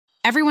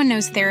Everyone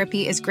knows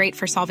therapy is great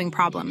for solving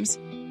problems,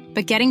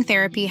 but getting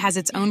therapy has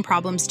its own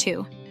problems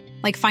too,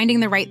 like finding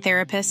the right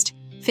therapist,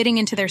 fitting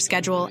into their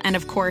schedule, and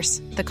of course,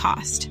 the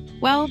cost.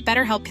 Well,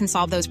 BetterHelp can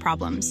solve those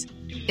problems.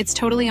 It's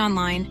totally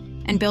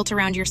online and built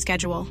around your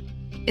schedule.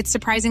 It's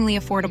surprisingly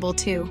affordable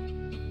too.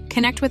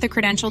 Connect with a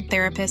credentialed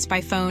therapist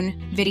by phone,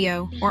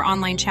 video, or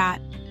online chat,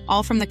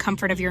 all from the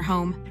comfort of your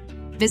home.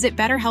 Visit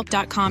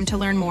BetterHelp.com to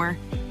learn more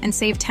and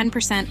save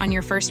 10% on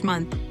your first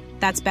month.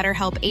 That's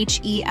BetterHelp,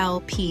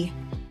 H-E-L-P.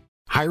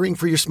 Hiring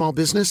for your small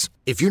business?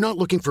 If you're not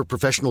looking for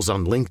professionals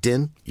on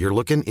LinkedIn, you're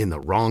looking in the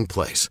wrong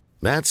place.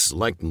 That's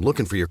like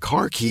looking for your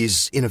car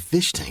keys in a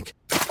fish tank.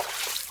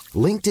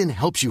 LinkedIn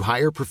helps you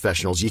hire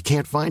professionals you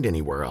can't find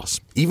anywhere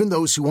else, even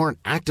those who aren't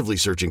actively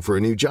searching for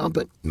a new job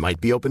but might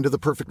be open to the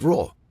perfect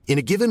role. In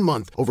a given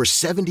month, over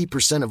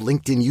 70% of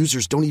LinkedIn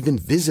users don't even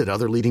visit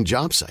other leading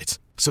job sites.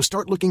 So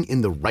start looking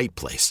in the right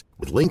place.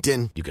 With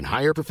LinkedIn, you can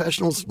hire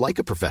professionals like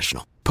a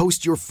professional.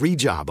 Post your free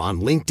job on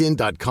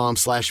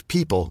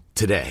linkedin.com/people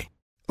today.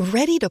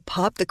 Ready to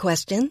pop the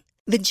question?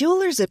 The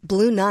jewelers at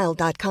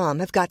BlueNile.com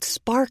have got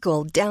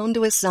sparkle down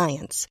to a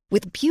science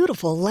with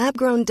beautiful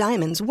lab-grown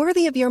diamonds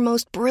worthy of your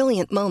most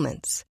brilliant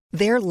moments.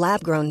 Their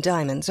lab-grown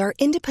diamonds are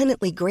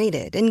independently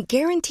graded and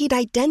guaranteed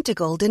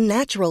identical to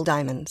natural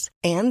diamonds,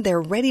 and they're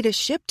ready to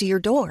ship to your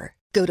door.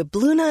 Go to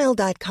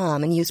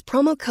BlueNile.com and use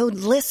promo code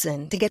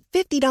LISTEN to get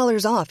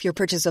 $50 off your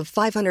purchase of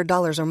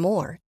 $500 or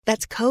more.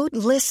 That's code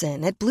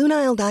LISTEN at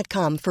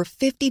BlueNile.com for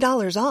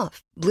 $50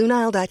 off.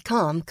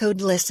 BlueNile.com,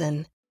 code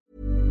LISTEN.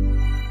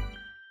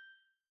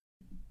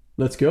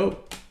 Let's go.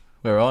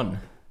 We're on.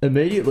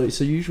 Immediately.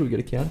 So usually we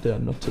get a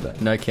countdown, not today.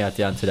 No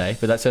countdown today,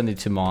 but that's only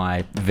to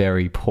my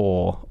very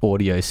poor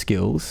audio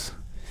skills.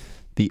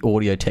 The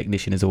audio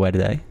technician is away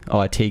today.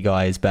 IT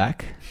guy is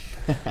back.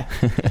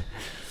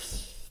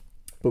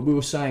 But we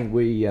were saying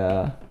we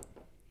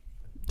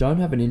don't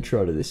have an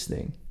intro to this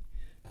thing,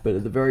 but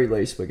at the very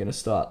least we're going to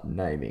start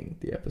naming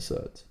the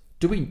episodes.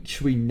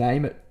 Should we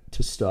name it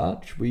to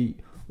start?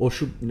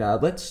 No,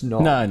 let's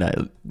not.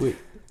 No.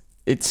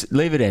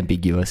 Leave it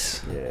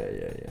ambiguous.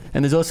 Yeah.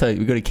 And there's also,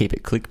 we've got to keep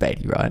it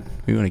clickbaity, right?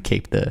 We want to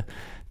keep the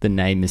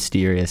name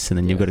mysterious, and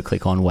then you've got to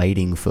click on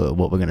waiting for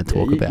what we're going to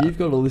talk about. You've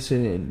got to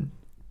listen in.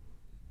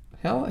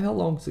 How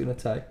long is it going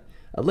to take?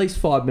 At least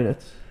 5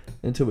 minutes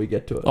until we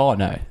get to it. Oh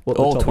no,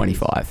 all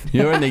 25.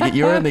 You're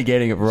only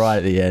getting it right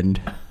at the end.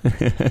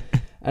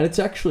 And it's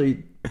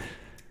actually,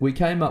 we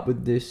came up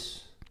with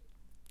this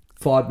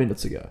 5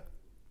 minutes ago,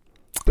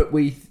 but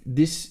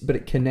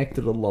it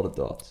connected a lot of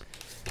dots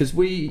because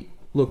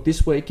look,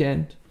 this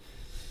weekend,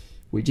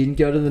 we didn't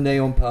go to the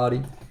neon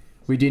party.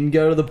 We didn't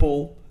go to the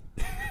pool.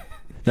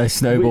 No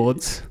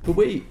snowboards. But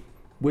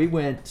we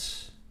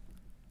went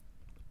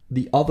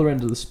the other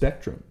end of the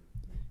spectrum.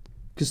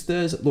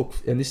 Because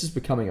and this is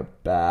becoming a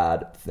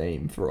bad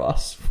theme for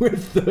us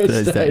with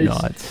Thursday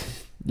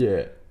nights.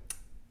 Yeah.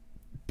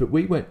 But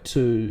we went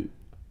to...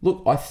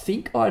 Look, I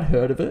think I'd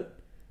heard of it,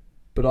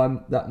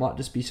 but that might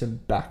just be some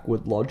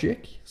backward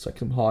logic. It's like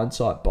some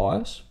hindsight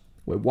bias,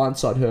 where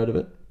once I'd heard of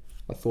it,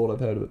 I thought I'd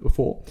heard of it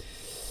before.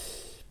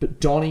 But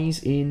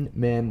Donnie's in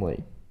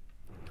Manly.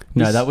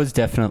 No, that was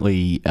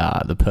definitely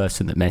the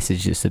person that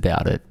messaged us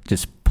about it,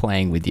 just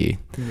playing with you.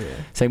 Yeah.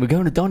 Saying, we're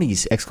going to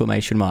Donnie's, !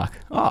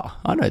 Oh,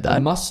 I know that. I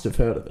must have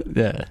heard of it.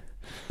 Yeah.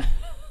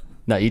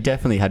 No, you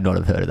definitely had not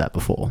have heard of that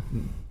before.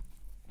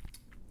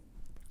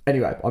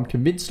 Anyway, I'm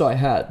convinced I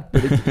had,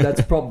 but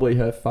that's probably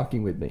her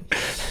fucking with me.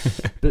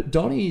 But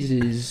Donnie's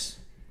is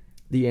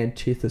the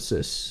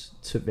antithesis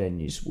to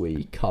venues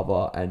we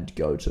cover and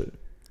go to.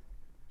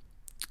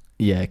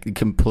 Yeah,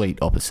 complete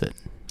opposite.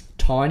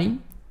 Tiny.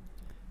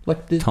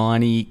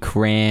 Tiny,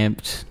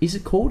 cramped. Is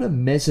it called a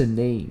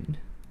mezzanine?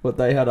 What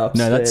they had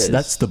upstairs? No,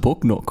 that's the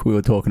book nook we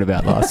were talking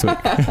about last week.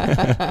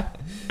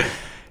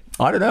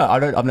 I don't know.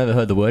 I've never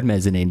heard the word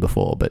mezzanine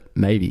before, but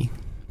maybe.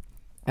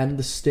 And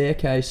the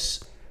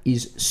staircase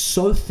is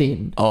so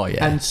thin. Oh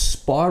yeah, and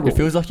spiral. It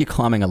feels like you're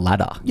climbing a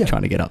ladder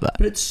trying to get up that.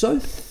 But it's so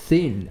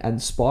thin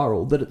and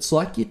spiral that it's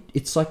like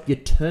you're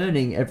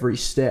turning every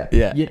step.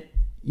 Yeah,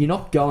 you're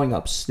not going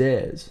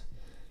upstairs.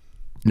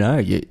 No,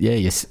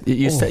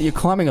 you're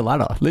climbing a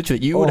ladder.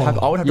 Literally, I would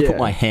have to put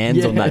my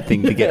hands on that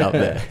thing to get up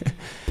there.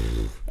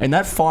 And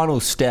that final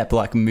step,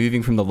 like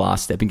moving from the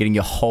last step and getting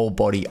your whole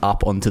body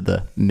up onto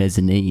the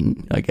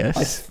mezzanine, I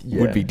guess,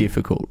 would be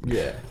difficult.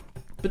 Yeah.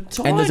 But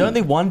tiny. And there's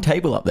only one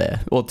table up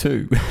there, or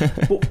two.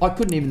 Well, I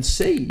couldn't even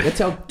see. That's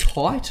how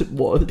tight it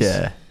was.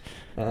 Yeah.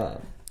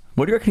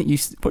 What do you reckon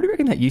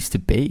that used to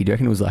be? Do you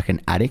reckon it was like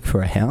an attic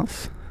for a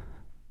house?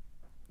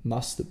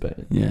 Must have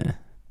been. Yeah.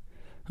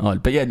 Oh,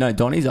 but yeah, no,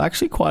 Donnie's, I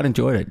actually quite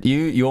enjoyed it.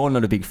 You're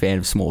not a big fan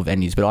of small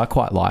venues, but I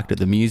quite liked it.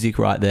 The music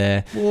right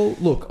there. Well,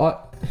 look,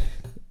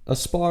 a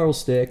spiral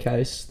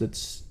staircase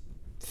that's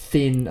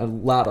thin, a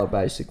ladder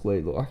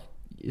basically, like,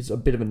 is a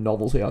bit of a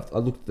novelty. I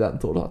looked at that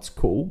and thought, oh, it's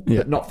cool,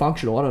 but not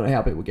functional. I don't know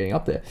how people are getting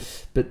up there.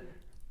 But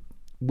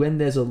when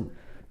there's a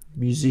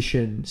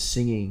musician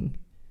singing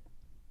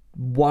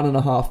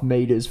 1.5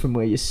 meters from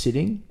where you're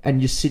sitting,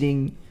 and you're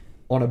sitting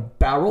on a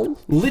barrel,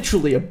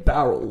 literally a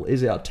barrel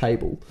is our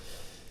table.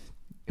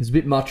 It's a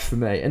bit much for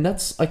me. And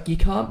that's like, you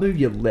can't move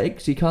your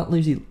legs. You can't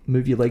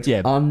move your legs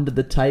under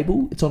the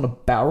table. It's on a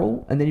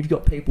barrel. And then you've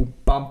got people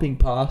bumping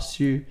past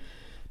you.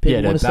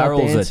 People want to start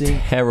barrels dancing.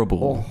 are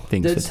terrible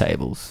things for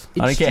tables.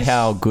 I don't care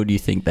how good you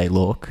think they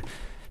look.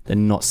 They're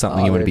not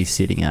something you want to be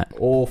sitting at.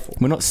 Awful.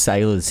 We're not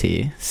sailors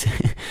here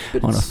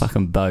on a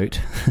fucking boat.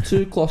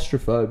 Too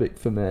claustrophobic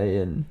for me.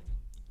 And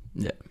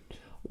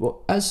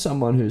well, as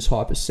someone who's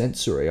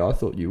hypersensory, I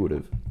thought you would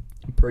have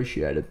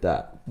appreciated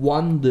that.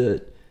 One,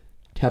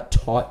 how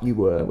tight you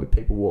were with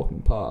people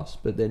walking past,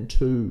 but then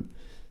two,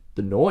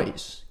 the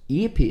noise,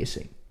 ear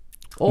piercing.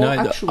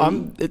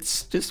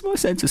 It's just my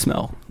sense of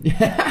smell.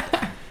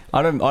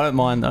 I don't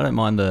mind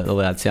the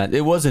loud sound.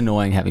 It was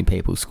annoying having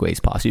people squeeze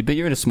past you, but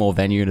you're in a small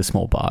venue, in a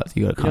small bar,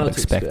 you got to kind of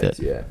expect it.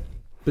 Yeah,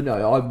 but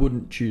no, I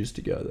wouldn't choose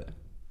to go there.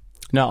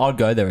 No, I'd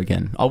go there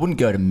again. I wouldn't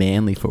go to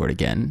Manly for it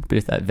again, but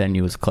if that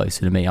venue was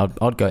closer to me,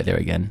 I'd go there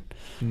again.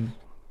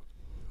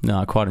 No,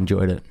 I quite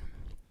enjoyed it.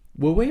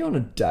 Were we on a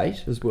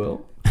date as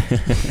well?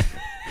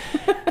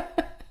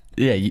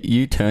 Yeah,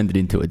 you turned it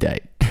into a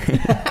date.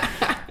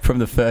 From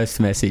the first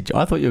message,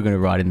 I thought you were going to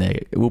write in there,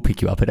 "We'll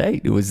pick you up at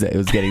 8." It was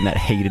getting that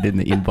heated in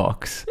the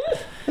inbox.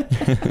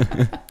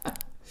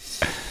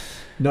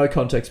 No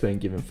context being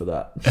given for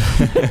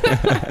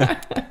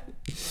that.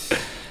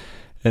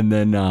 And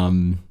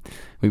then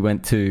we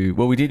went to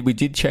we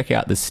did check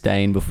out the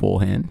Stain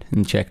beforehand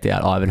and checked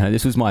out Ivanhoe.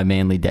 This was my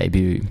Manly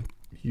debut.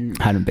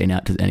 Hadn't been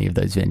out to any of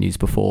those venues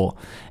before,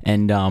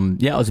 and I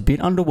was a bit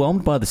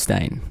underwhelmed by the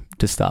Stain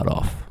to start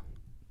off.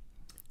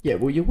 Yeah,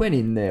 well, you went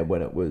in there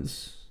when it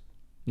was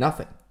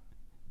nothing.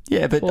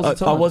 Yeah, but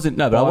I wasn't.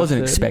 No, but I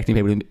wasn't expecting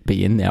people to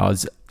be in there. I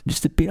was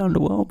just a bit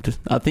underwhelmed.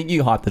 I think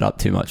you hyped it up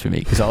too much for me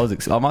because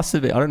I must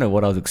have been. I don't know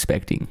what I was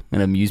expecting, an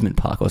amusement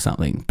park or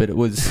something. But it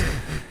was.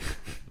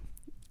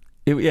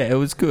 It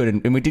was good,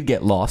 and we did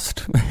get lost,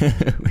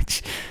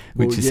 which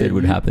you said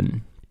would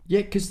happen.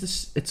 Yeah,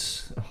 because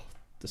it's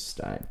the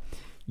Stain.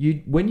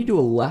 When you do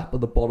a lap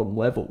of the bottom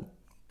level,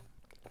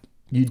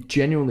 you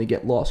genuinely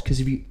get lost because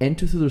if you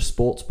enter through the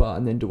sports bar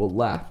and then do a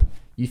lap,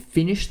 you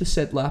finish the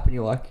said lap and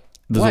you're like,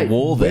 there's a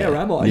wall there. Where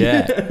am I?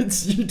 Yeah.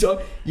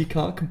 You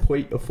can't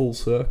complete a full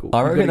circle.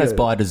 I reckon that's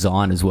by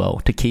design as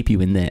well, to keep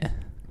you in there.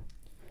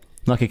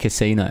 Like a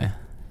casino.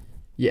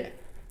 Yeah.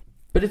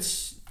 But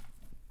it's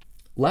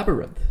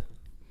labyrinth.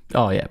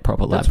 Oh yeah,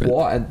 proper labyrinth.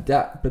 That's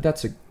why, but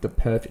that's the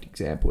perfect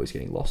example is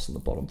getting lost on the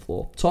bottom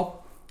floor. Top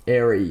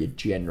area you're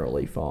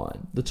generally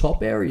fine. The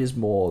top area is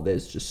more,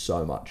 there's just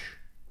so much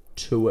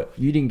to it.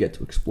 You didn't get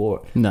to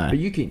explore it. No.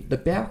 But the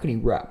balcony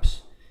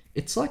wraps.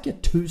 It's like a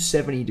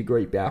 270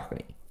 degree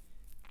balcony.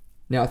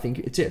 Now I think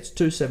it's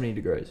 270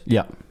 degrees.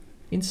 Yeah.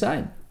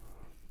 Insane.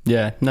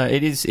 Yeah. No,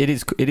 it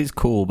is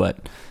cool,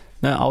 but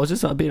no, I was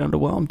just a bit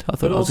underwhelmed. I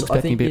thought I was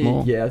expecting a bit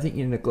more. Yeah, I think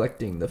you're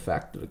neglecting the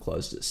fact that it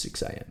closed at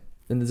 6 a.m.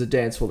 and there's a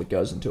dance floor that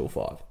goes until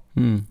 5.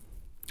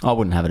 I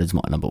wouldn't have it as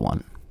my number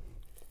one.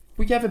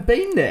 We haven't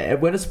been there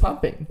when it's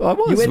pumping. I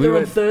was. You went there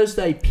on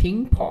Thursday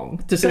ping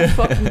pong. Does that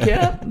fucking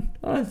count?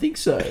 I don't think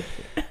so.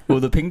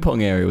 Well, the ping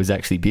pong area was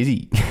actually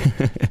busy.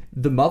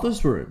 The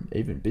mother's room,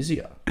 even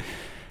busier.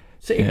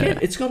 So again,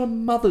 it's got a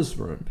mother's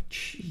room.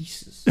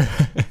 Jesus.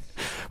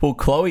 Well,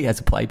 Chloe has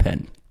a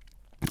playpen.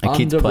 A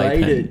kid's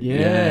Underrated, playpen.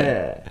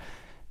 Yeah.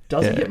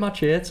 Doesn't get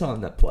much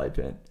airtime, that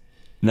playpen.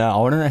 No, I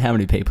want to know how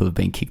many people have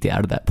been kicked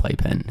out of that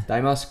playpen.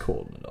 They must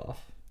cordon it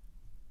off.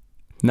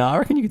 No, I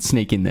reckon you could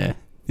sneak in there.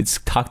 It's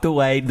tucked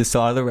away to the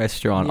side of the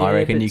restaurant. Yeah, I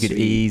reckon you could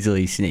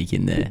easily sneak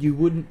in there. You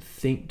wouldn't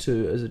think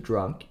to as a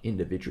drunk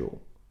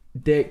individual.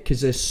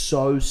 Because they're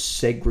so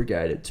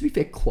segregated. To be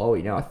fair,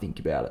 Chloe, now I think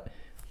about it,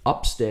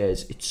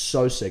 upstairs, it's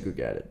so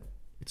segregated.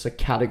 It's like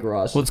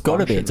categorized. Well, it's got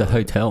to be. It's a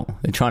hotel.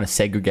 They're trying to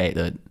segregate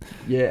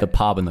the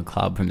pub and the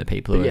club from the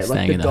people who are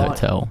staying in the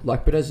hotel.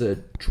 But as a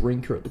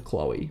drinker at the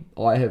Chloe,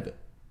 I have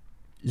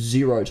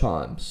 0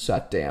 times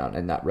sat down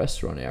in that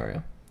restaurant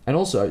area. And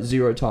also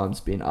 0 times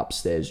been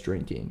upstairs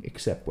drinking,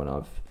 except when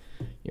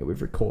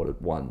we've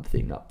recorded one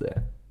thing up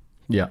there.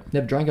 Yeah.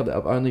 Never drank up there.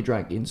 I've only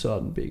drank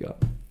inside and big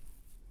up.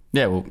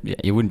 Yeah, well,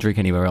 you wouldn't drink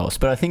anywhere else.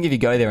 But I think if you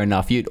go there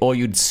enough,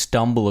 you'd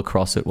stumble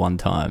across it one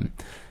time.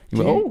 I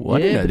didn't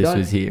know this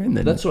was here. And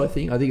then, that's what I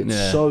think. I think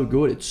it's so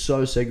good. It's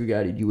so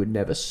segregated, you would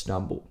never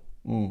stumble.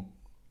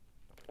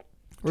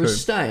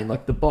 Whereas staying,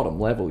 like the bottom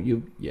level,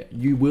 you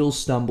will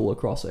stumble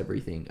across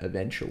everything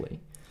eventually.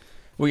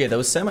 Well, yeah, there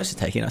was so much to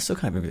take in. I still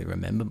can't really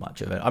remember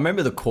much of it. I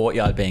remember the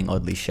courtyard being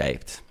oddly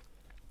shaped.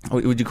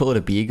 Would you call it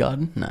a beer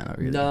garden? No, not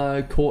really.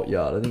 No,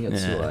 courtyard. I think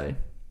that's the way.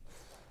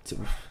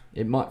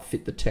 It might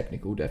fit the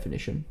technical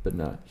definition, but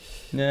no.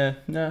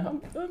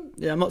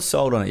 I'm not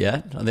sold on it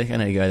yet. I think I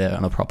need to go there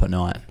on a proper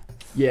night.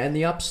 Yeah, and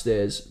the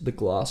upstairs, the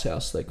glass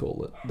house they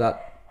call it,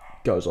 that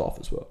goes off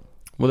as well.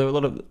 Well, there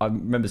were I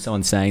remember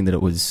someone saying that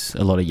it was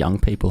a lot of young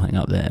people hang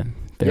up there,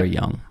 very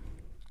young.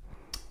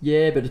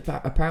 Yeah, but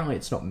apparently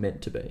it's not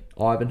meant to be.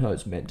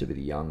 Ivanhoe's meant to be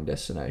the young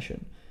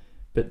destination.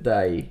 But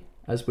they,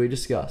 as we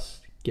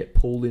discussed, get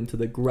pulled into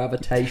the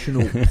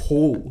gravitational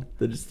pull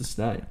that is the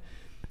Stain.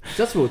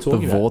 That's what we're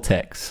talking about. The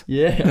vortex.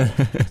 Yeah.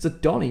 So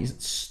Donny's,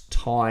 it's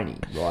tiny,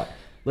 right?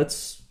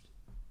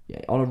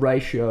 on a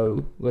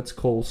ratio, let's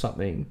call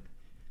something.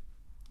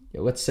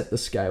 Yeah, let's set the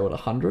scale at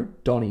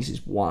 100. Donny's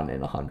is 1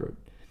 and 100.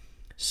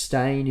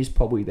 Stain is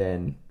probably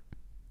then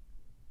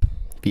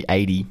be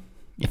 80.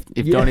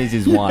 If Donny's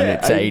is 1,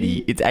 it's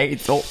 80. I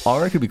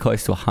reckon it'd be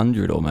close to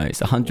 100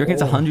 almost. 100. Do you reckon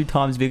it's 100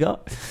 times bigger?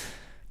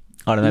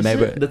 I don't know.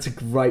 Maybe that's a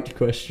great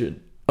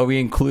question. Are we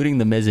including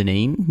the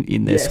mezzanine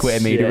in the square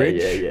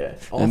meterage? Yeah.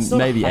 And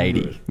maybe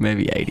 80.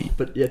 Maybe 80.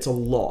 But it's a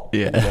lot.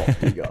 Yeah. A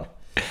lot bigger.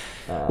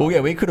 Well, yeah,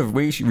 we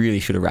really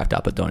should have wrapped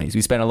up at Donny's.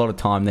 We spent a lot of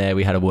time there.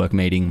 We had a work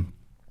meeting,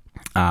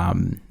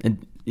 and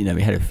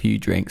we had a few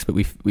drinks, but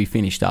we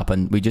finished up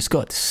and we just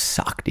got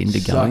sucked into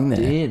going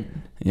there.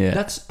 Yeah,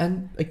 that's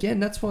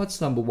why it's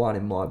number 1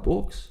 in my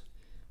books.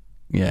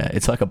 Yeah,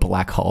 it's like a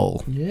black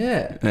hole.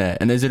 Yeah,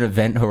 and there's an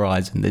event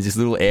horizon. There's this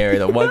little area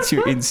that once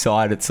you're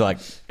inside, it's like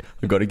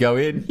I've got to go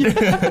in.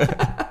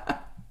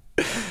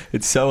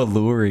 It's so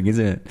alluring,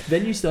 isn't it?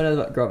 Venues don't have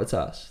that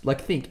gravitas.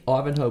 Like, think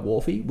Ivanhoe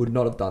Wharfie would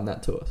not have done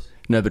that to us.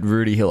 No, but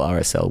Rudy Hill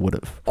RSL would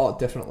have. Oh,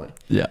 definitely.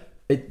 Yeah.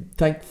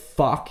 Thank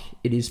fuck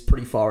it is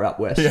pretty far out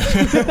west.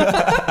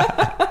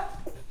 Yeah.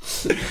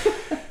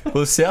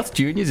 Well, South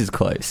Juniors is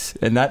close.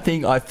 And that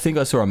thing, I think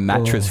I saw a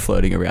mattress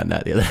floating around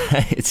that the other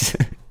day.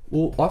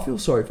 Well, I feel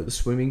sorry for the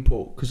swimming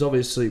pool because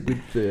obviously with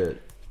the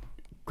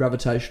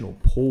gravitational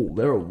pull,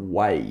 there are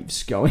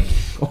waves going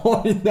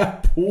on in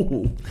that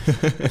pool.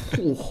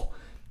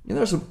 And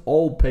there are some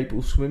old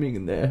people swimming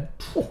in there.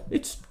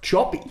 It's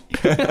choppy.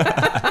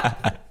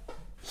 I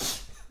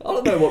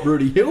don't know what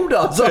Rudy Hill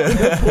does on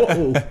the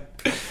pool.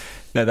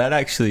 No, that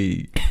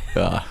actually...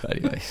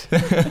 anyways.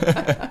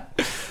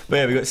 But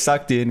yeah, we got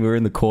sucked in. We were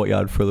in the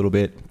courtyard for a little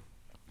bit.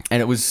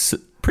 And it was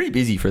pretty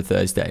busy for a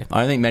Thursday. I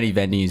don't think many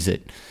venues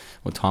at...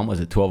 What time was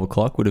it? 12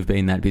 o'clock would have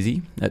been that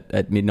busy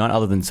at midnight,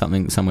 other than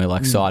somewhere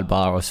like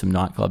Sidebar or some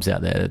nightclubs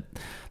out there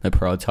that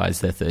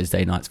prioritise their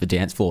Thursday nights for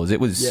dance floors. It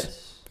was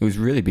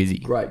really busy.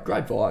 Great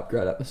vibe,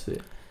 great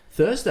atmosphere.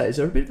 Thursdays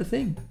are a bit of a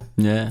thing.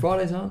 Yeah.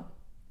 Fridays aren't.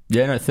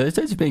 Yeah, no,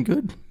 Thursdays have been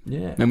good.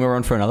 Yeah. And we're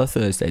on for another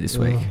Thursday this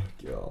week.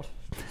 Oh,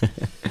 God.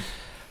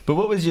 But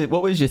what was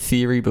your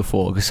theory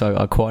before? Because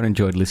I quite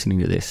enjoyed listening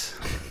to this.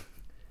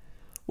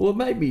 Well,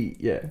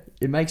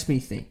 it makes me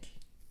think.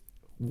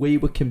 We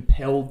were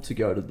compelled to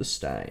go to the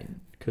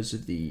Stain because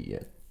of the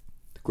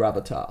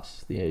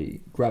gravitas, the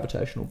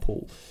gravitational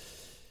pull.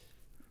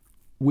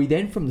 We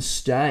then, from the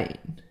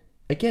Stain,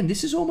 again,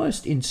 this is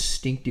almost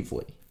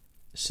instinctively,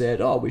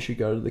 said, we should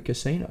go to the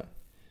casino.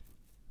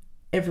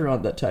 Everyone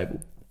at that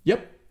table,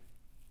 yep,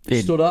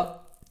 stood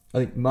up. I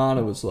think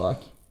Mana was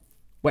like,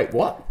 wait,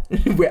 what?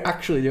 We're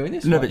actually doing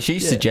this? No, but she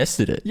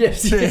suggested it.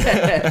 Yes,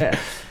 yeah.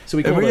 So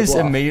we just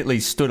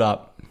immediately stood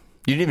up.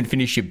 You didn't even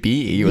finish your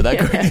beer. You were that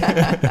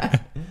quick.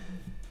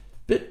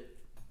 But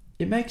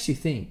it makes you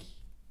think.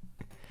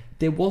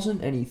 There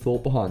wasn't any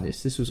thought behind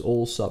this. This was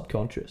all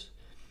subconscious.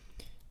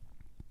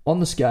 On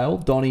the scale,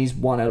 Donny's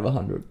 1 out of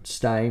 100.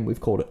 Stain,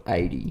 we've called it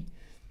 80.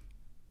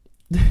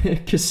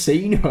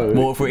 Casino.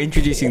 Well, if we're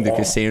introducing the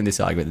casino in this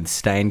argument, then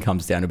Stain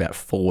comes down to about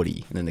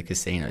 40, and then the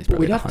casino is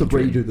probably we'd have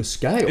 100. To redo the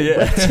scale.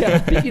 Yeah. That's how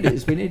big it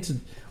is.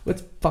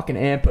 Let's fucking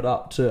amp it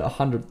up to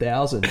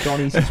 100,000.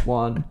 Donny's is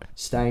 1,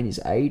 Stain is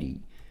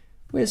 80.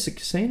 Where's the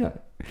casino?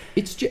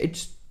 It's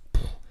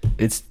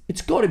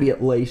got to be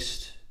at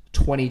least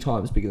 20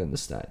 times bigger than the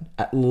Stain.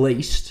 At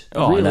least.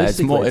 Oh, no,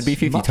 it's more. It'd be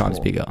 50 times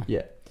more. bigger.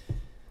 Yeah.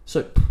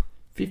 So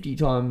 50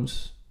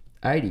 times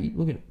 80,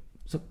 look at it.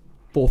 So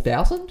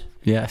 4,000?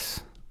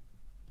 Yes.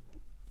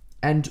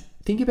 And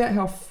think about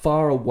how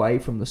far away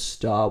from the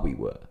star we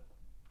were.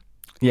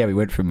 Yeah, we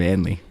went from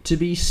Manly. To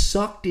be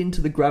sucked into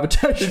the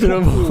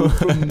gravitational pull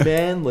from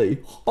Manly.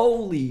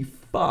 Holy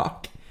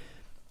fuck.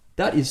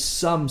 That is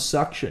some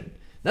suction.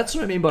 That's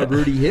what I mean by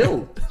Rudy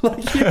Hill.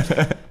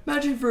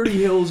 Imagine if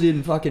Rudy Hill's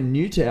in fucking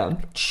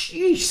Newtown.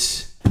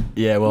 Jeez.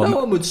 Yeah, well... No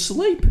one would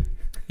sleep.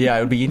 Yeah,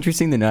 it would be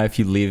interesting to know if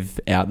you live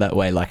out that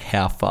way, like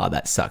how far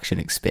that suction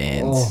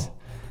expands. Oh.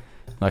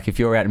 Like if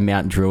you're out in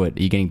Mount Druitt,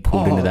 are you getting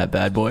pulled into that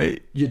bad boy?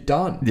 You're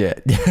done. Yeah.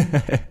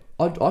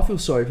 I feel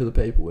sorry for the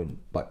people in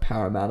like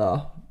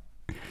Parramatta,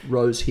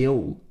 Rose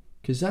Hill,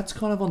 because that's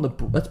kind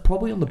of that's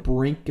probably on the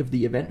brink of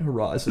the event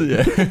horizon.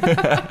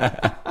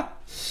 Yeah.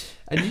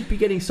 And you'd be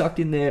getting sucked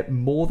in there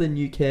more than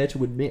you care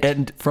to admit.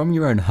 And from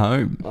your own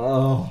home.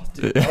 Oh,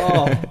 dude.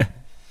 Oh,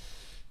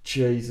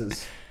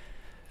 Jesus.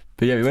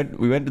 But yeah,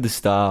 we went to the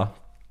Star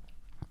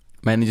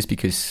mainly just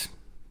because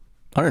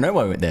I don't know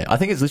why we went there. I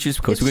think it's literally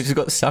just because we just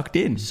got sucked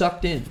in.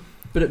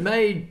 But it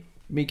made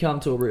me come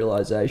to a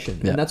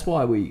realization, and that's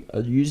why we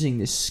are using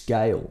this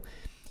scale.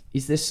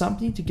 Is there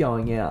something to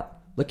going out?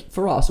 Like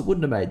for us, it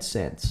wouldn't have made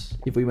sense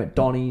if we went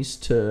Donny's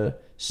to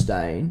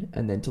Stain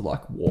and then to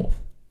like Wharf.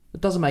 It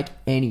doesn't make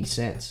any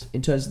sense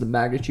in terms of the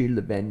magnitude of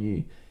the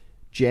venue,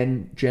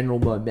 general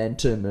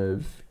momentum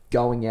of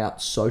going out,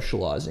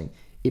 socialising.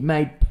 It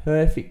made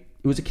perfect...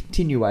 It was a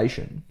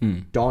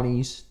continuation.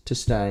 Donny's to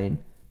Stain,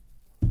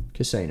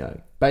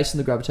 casino, based on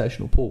the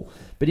gravitational pull.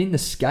 But in the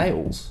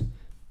scales,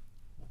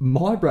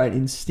 my brain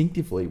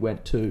instinctively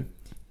went to,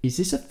 is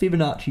this a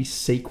Fibonacci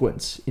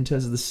sequence in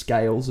terms of the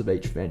scales of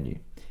each venue?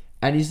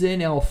 And is there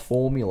now a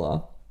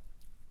formula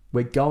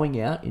where going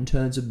out in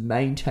terms of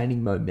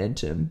maintaining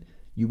momentum,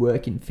 you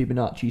work in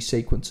Fibonacci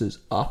sequences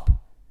up,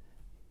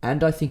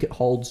 and I think it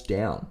holds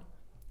down.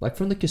 Like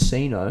from the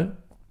casino,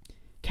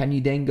 can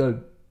you then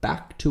go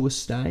back to a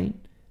Stain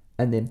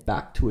and then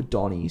back to a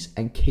Donny's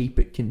and keep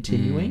it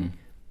continuing?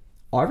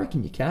 I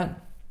reckon you can.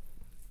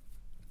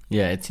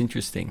 Yeah, it's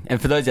interesting.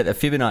 And for those that, a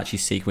Fibonacci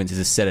sequence is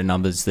a set of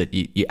numbers that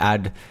you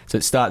add. So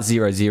it starts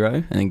 0, 0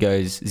 and then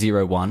goes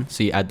 0, 1.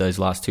 So you add those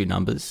last two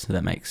numbers. So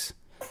that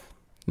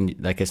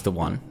gets to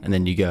 1. And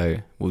then you go,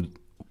 well,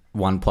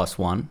 1 plus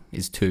 1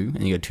 is 2.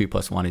 And you go 2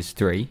 plus 1 is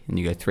 3. And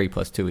you go 3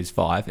 plus 2 is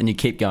 5. And you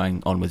keep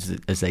going onwards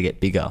as they get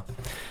bigger.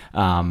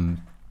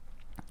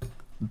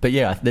 But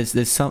yeah,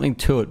 there's something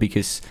to it,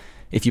 because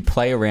if you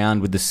play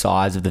around with the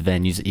size of the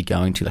venues that you're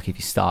going to, like if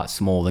you start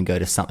small and go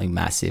to something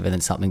massive and then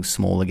something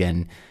small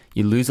again,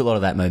 you lose a lot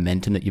of that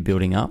momentum that you're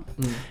building up.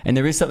 And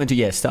there is something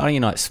to, starting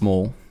your night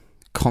small,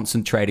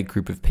 concentrated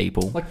group of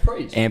people. Like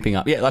Prees. Amping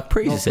up. Yeah, like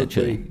Prees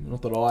essentially.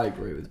 Not that I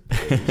agree with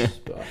Prees,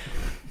 but...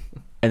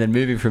 And then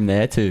moving from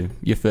there to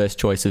your first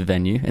choice of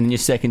venue. And then your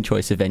second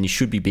choice of venue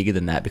should be bigger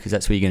than that, because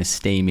that's where you're going to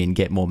steam in,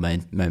 get more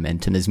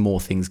momentum. There's more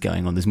things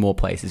going on. There's more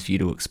places for you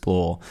to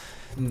explore.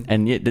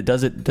 And yet,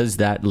 does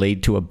that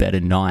lead to a better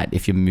night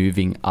if you're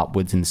moving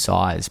upwards in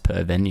size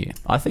per venue?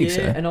 I think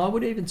so. And I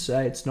would even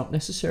say it's not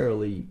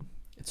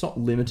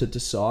limited to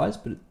size,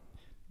 but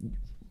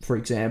for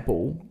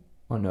example,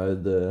 I know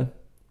the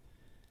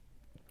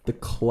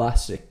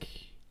classic,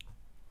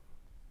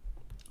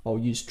 I'll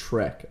use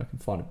trek, I can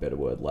find a better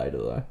word later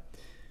though.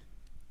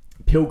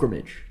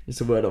 Pilgrimage is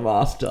the word I'm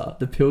after.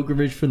 The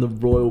pilgrimage from the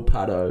Royal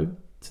Paddo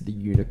to the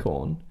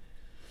Unicorn.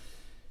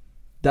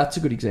 That's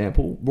a good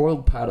example.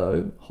 Royal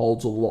Paddo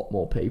holds a lot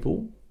more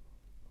people,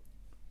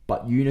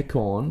 but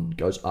Unicorn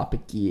goes up a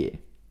gear.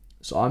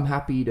 So I'm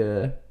happy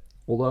to,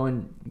 although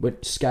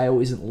when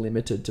scale isn't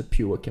limited to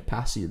pure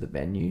capacity of the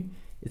venue,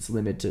 it's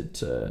limited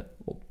to,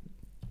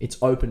 it's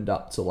opened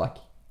up to like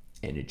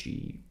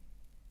energy,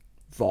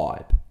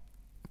 vibe.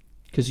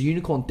 Because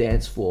Unicorn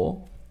dance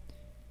floor,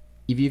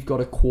 if you've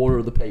got a quarter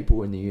of the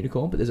people in the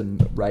Unicorn, but there's a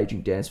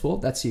raging dance floor,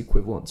 that's the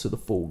equivalent to the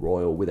full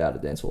Royal without a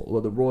dance floor.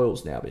 Well, the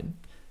Royal's now been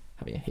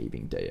having a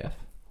heaving DF.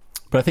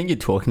 But I think you're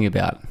talking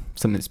about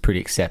something that's pretty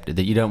accepted,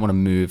 that you don't want to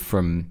move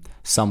from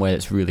somewhere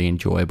that's really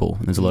enjoyable,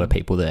 and there's a lot of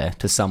people there,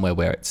 to somewhere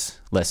where it's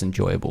less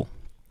enjoyable,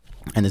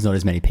 and there's not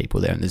as many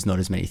people there, and there's not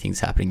as many things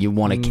happening. You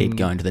want to keep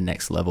going to the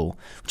next level,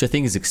 which I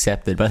think is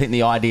accepted. But I think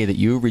the idea that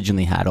you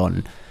originally had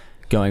on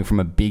going from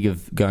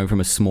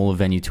a smaller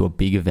venue to a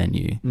bigger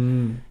venue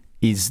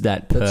is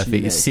that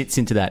perfect. It sits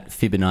into that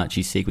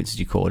Fibonacci sequence, as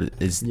you call it,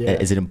 as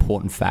an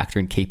important factor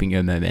in keeping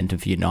your momentum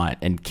for your night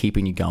and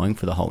keeping you going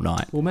for the whole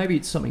night. Well, maybe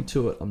it's something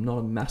to it. I'm not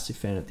a massive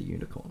fan of the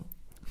Unicorn.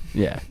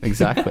 Yeah,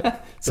 exactly.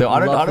 So I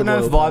don't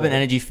know if vibe and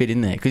energy fit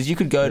in there, because you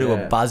could go to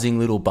a buzzing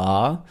little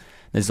bar.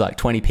 There's like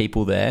 20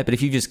 people there, but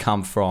if you just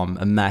come from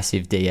a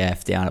massive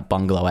DF down at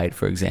Bungalow 8,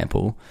 for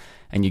example,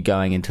 and you're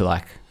going into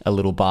like a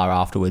little bar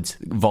afterwards,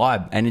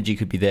 vibe, energy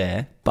could be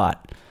there,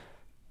 but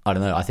I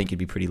don't know, I think you'd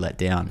be pretty let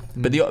down.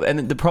 But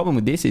the problem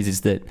with this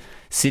is that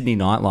Sydney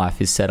nightlife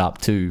is set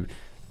up to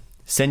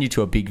send you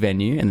to a big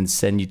venue and then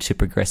send you to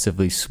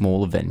progressively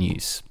smaller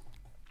venues,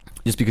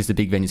 just because the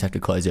big venues have to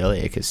close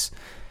earlier because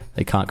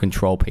they can't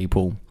control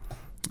people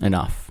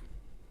enough.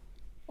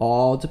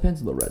 Oh, it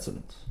depends on the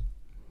residents.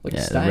 Like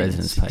the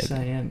residents 6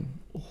 a.m.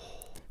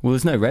 Well,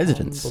 there's no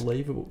residents.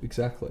 Unbelievable.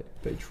 Exactly.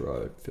 Beach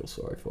Road. Feel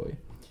sorry for you.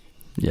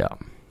 Yeah.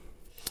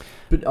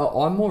 But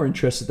I'm more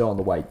interested though on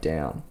the way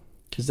down,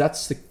 because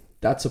that's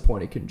a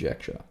point of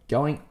conjecture.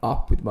 Going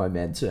up with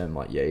momentum,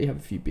 like you have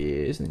a few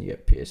beers and then you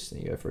get pissed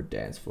and you go for a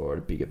dance floor at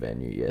a bigger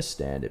venue,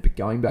 standard. But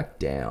going back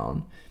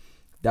down,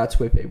 that's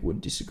where people would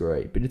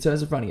disagree. But in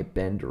terms of running a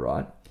bender,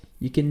 right,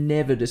 you can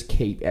never just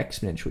keep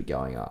exponentially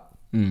going up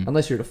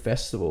unless you're at a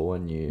festival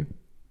and you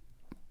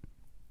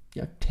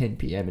 10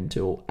 p.m.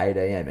 until 8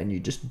 a.m. and you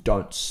just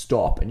don't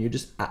stop and you're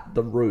just at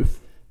the roof,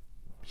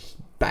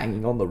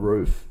 banging on the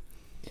roof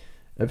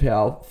of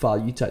how far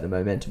you take the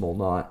momentum all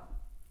night.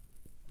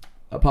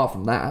 Apart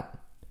from that,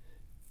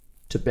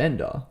 to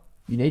bender,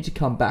 you need to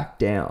come back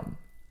down,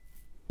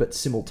 but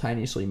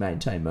simultaneously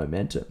maintain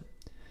momentum.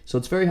 So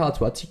it's very hard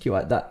to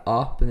articulate that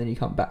up and then you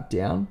come back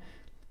down.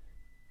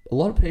 A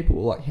lot of people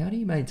are like, how do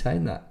you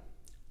maintain that?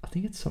 I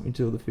think it's something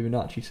to do with the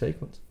Fibonacci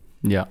sequence.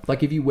 Yeah.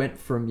 Like if you went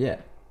from,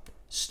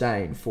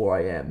 Stain 4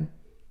 a.m.,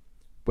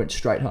 went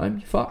straight home,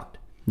 you're fucked.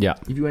 Yeah.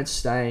 If you went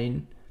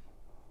Stain,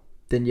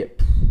 then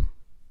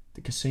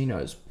the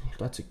casinos,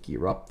 that's a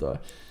gear up though.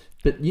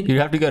 But you'd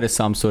have to go to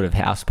some sort of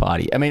house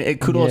party. I mean,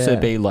 it could also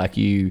be like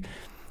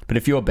but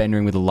if you're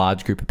bendering with a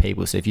large group of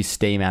people, so if you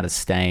steam out a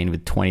Stain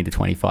with 20 to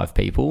 25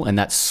 people and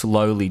that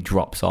slowly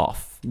drops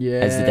off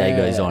as the day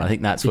goes on, I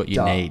think that's what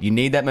you need. You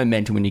need that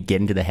momentum when you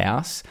get into the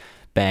house,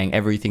 bang,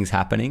 everything's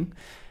happening.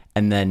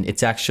 And then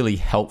it's actually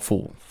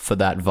helpful for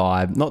that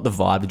vibe, not the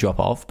vibe to drop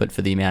off, but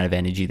for the amount of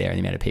energy there and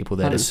the amount of people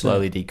there 100%. To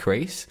slowly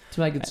decrease.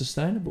 To make it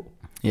sustainable.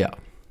 Yeah.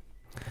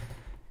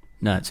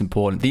 No, it's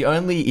important. The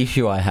only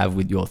issue I have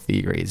with your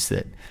theory is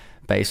that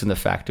based on the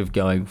fact of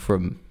going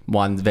from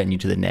one venue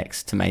to the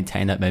next to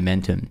maintain that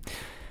momentum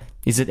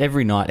is that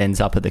every night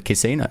ends up at the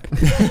casino.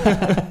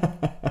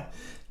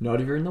 Not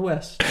if you're in the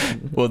West.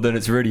 Well, then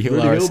it's Rudy Hill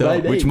Rudy Hill, RSL,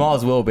 baby. which might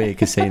as well be a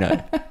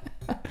casino.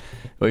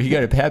 Well, if you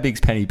go to how big's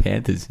Penny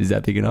Panthers? Is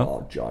that big enough?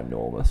 Oh,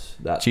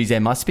 ginormous. Geez,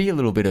 there must be a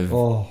little bit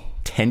of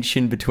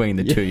tension between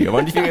the two. I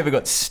wonder if you ever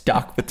got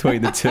stuck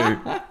between the two.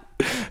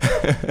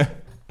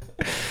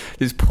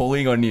 Just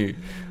pulling on you.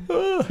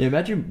 Yeah,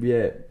 imagine,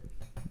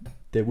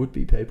 there would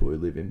be people who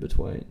live in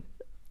between.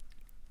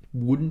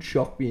 Wouldn't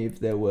shock me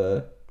if there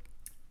were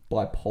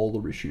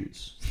bipolar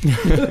issues.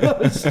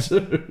 Those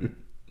two.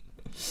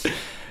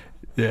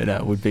 Yeah, no,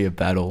 it would be a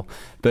battle.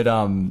 But,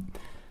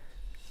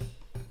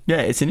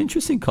 yeah, it's an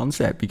interesting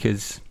concept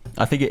because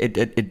I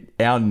think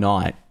our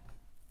night,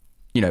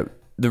 you know,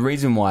 the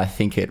reason why I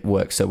think it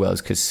works so well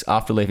is because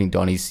after leaving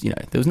Donny's, you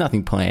know, there was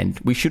nothing planned.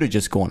 We should have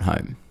just gone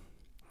home.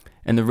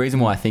 And the reason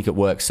why I think it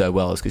works so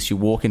well is because you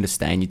walk into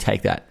Stain, you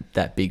take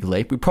that big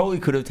leap. We probably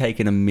could have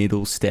taken a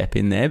middle step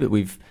in there, but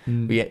we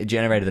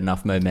generated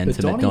enough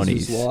momentum at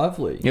Donny's. Was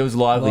lively. It was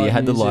lively. You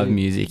had the live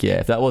music. music, yeah.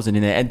 If that wasn't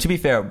in there, and to be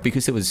fair,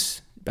 because it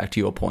was, back to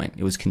your point,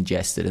 it was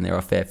congested and there were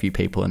a fair few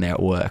people in there, it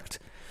worked.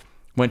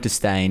 Went to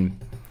Stain,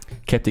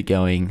 kept it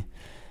going,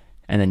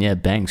 and then,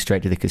 bang,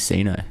 straight to the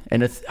casino.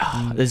 And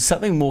there's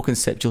something more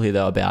conceptual here,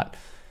 though, about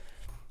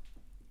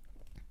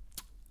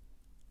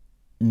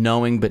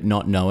knowing but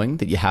not knowing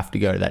that you have to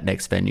go to that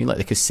next venue. Like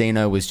the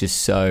casino was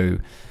just so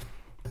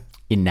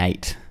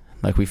innate.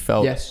 Like we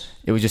felt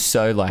it was just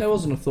so like... There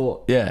wasn't a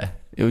thought. Yeah.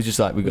 It was just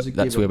like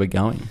that's where we're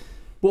going.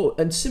 Well,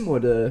 and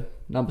similar to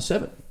number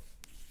 7.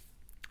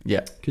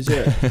 Yeah. Because,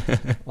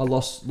 I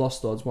lost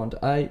odds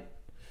 1-8.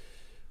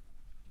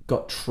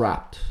 Got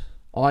trapped.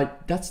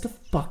 That's the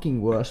fucking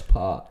worst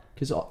part.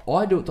 Because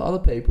I do it to other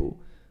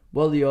people.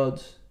 Well, the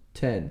odds,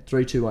 10,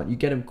 3, 2, 1. You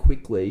get them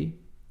quickly...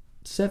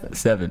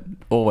 7.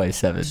 Always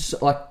 7. So,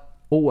 like,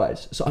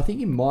 always. So I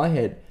think in my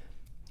head,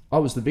 I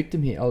was the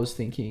victim here. I was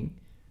thinking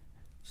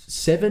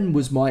 7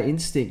 was my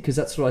instinct because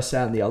that's what I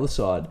say on the other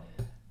side.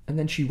 And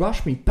then she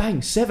rushed me.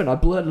 Bang, 7. I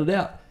blurted it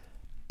out.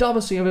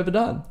 Dumbest thing I've ever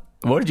done.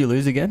 What did you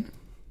lose again?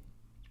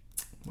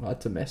 I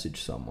had to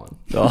message someone.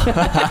 Oh.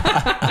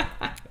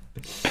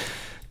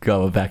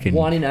 God, we're back in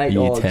 1 in 8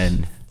 year odds.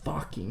 10.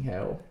 Fucking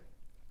hell.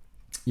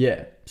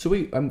 Yeah. So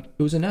it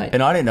was an 8.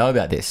 And I didn't know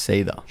about this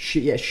either.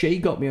 She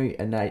got me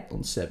an 8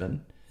 on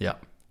 7. Yeah.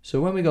 So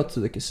when we got to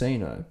the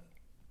casino,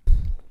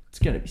 it's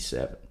going to be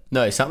 7.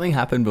 No, something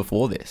happened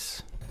before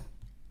this.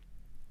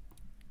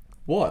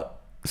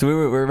 What? So we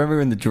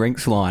remember in the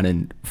drinks line,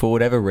 and for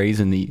whatever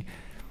reason, the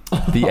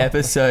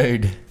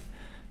episode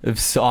of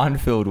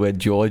Seinfeld where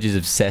George is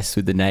obsessed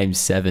with the name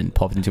 7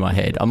 popped into my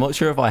head. I'm not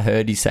sure if I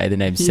heard you say the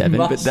name 7,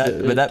 but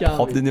that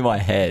popped into my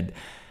head.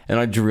 And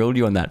I drilled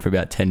you on that for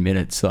about 10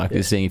 minutes, so I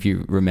was seeing if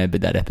you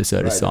remembered that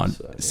episode of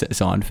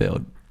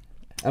Seinfeld.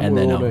 And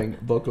we're ordering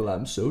vodka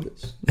lime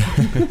sodas.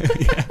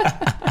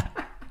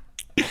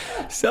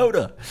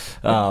 Soda.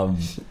 And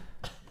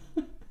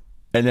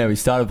then we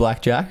started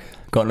blackjack,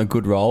 got in a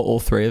good roll, all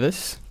three of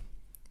us.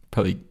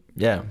 Probably,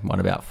 won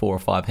about 4 or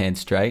 5 hands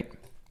straight.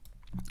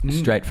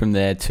 Straight from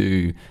there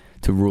to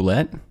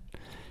roulette.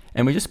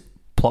 And we just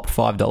plopped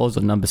 $5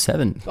 on number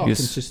 7. Oh,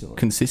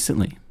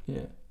 Consistently.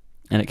 Yeah.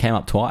 And it came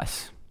up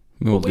twice.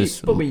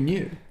 But we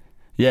knew.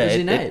 Yeah. It was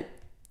in 8.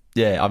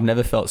 Yeah, I've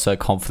never felt so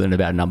confident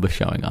about a number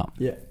showing up.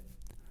 Yeah.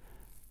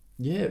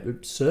 Yeah,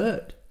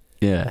 absurd.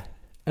 Yeah.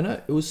 And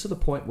it was to the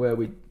point where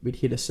we'd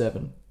hit a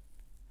 7.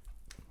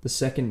 The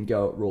second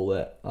go at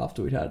roulette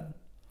after we'd had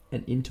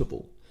an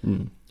interval.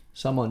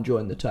 Someone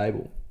joined the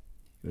table.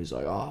 He was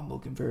like, I'm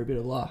looking for a bit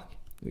of luck.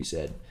 We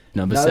said,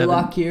 number no 7.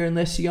 luck here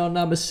unless you're on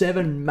number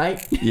 7,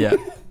 mate. Yeah.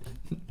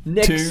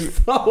 Next,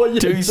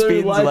 two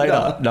spins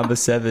later, number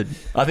 7.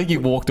 I think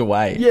you walked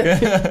away.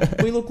 Yeah,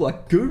 we look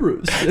like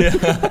gurus.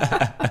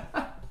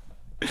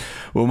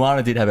 Well,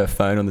 Mana did have her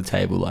phone on the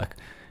table, like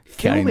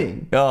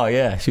filming. Oh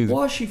yeah, she was.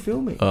 Why is she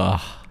filming?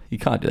 Oh, you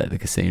can't do that at the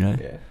casino.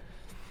 Yeah.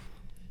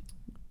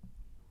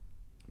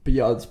 But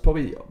yeah, it's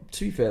probably,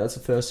 to be fair, that's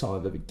the first time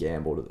I've ever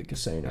gambled at the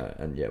casino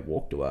and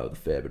walked away with a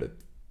fair bit of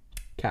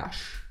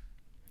cash.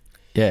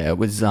 Yeah, it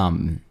was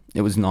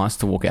nice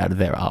to walk out of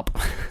there up.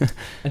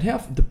 And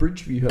the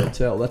Bridgeview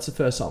Hotel, that's the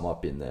first time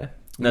I've been there.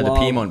 No, the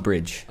Piedmont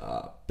Bridge.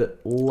 I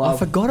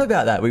forgot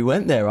about that. We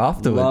went there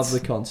afterwards. Love the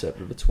concept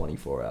of a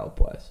 24-hour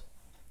place.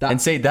 And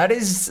see, that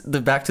is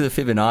back to the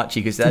Fibonacci,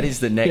 because that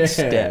is the next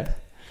step.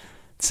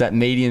 It's that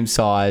medium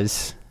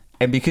size.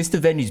 And because the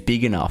venue's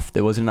big enough,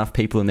 there wasn't enough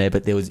people in there,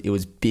 but it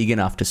was big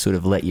enough to sort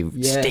of let you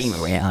steam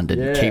around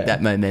and keep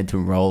that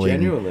momentum rolling.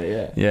 Genuinely,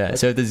 yeah. Yeah, like,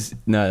 so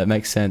that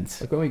makes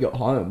sense. Like when we got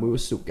home, we were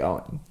still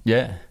going.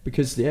 Yeah.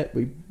 Because,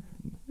 we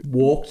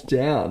walked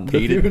down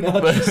the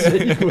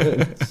Fibonacci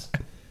sequence.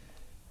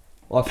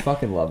 I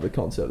fucking love the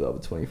concept of a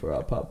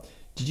 24-hour pub.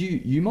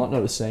 You might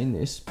not have seen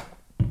this,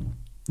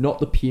 not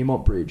the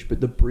Piedmont Bridge,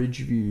 but the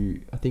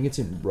Bridgeview, I think it's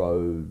in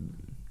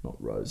not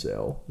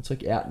Roselle. It's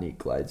like out near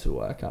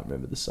Gladesville. I can't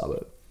remember the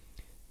suburb.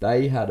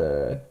 They had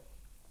a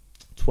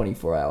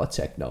 24-hour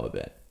techno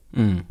event.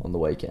 on the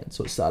weekend.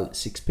 So it started at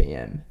 6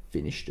 p.m,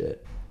 finished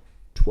at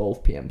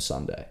 12 p.m.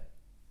 Sunday.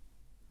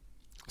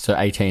 So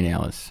 18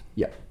 hours.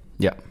 Yep.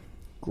 Yep.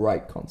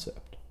 Great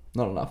concept.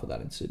 Not enough of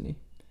that in Sydney.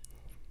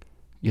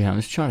 Yeah, I'm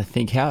just trying to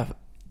think,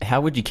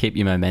 how would you keep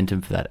your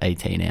momentum for that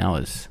 18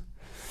 hours?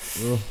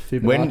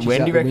 When do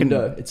you reckon?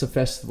 Window. It's a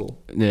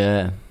festival.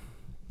 Yeah.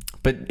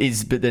 But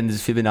then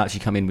does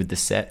Fibonacci come in with the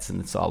sets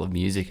and the style of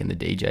music and the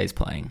DJs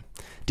playing?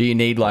 Do you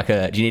need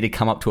to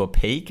come up to a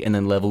peak and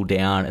then level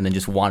down and then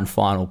just one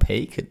final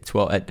peak at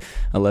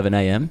 11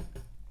 a.m.?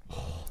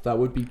 That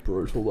would be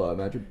brutal though.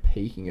 Imagine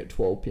peaking at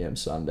 12 p.m.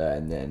 Sunday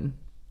and then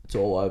it's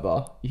all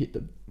over. You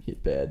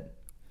hit bed.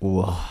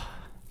 Whoa.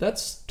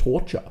 That's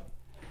torture.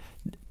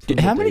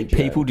 How many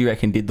people do you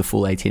reckon did the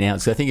full 18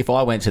 hours? So I think if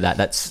I went to that,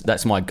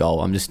 that's my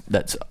goal. I'm just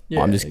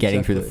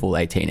getting through the full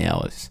 18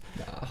 hours.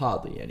 Nah,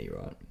 hardly any,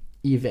 right?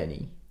 If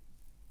any.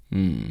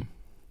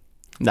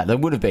 No, there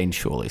would have been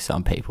surely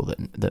some people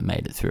that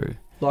made it through.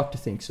 Like to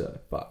think so,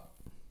 but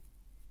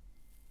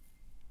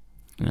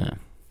yeah,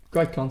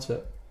 great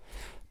concept.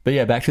 But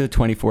yeah, back to the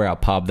 24-hour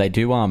pub. They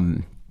do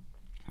one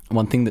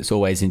thing that's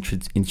always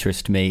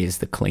interest me is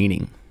the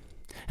cleaning.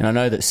 And I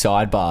know that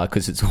Sidebar,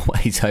 because it's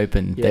always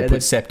open, they put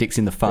septics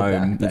in the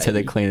foam until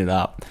they clean it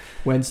up.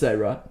 Wednesday,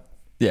 right?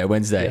 Yeah,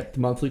 Wednesday. Yeah, the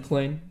monthly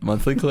clean.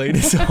 Monthly clean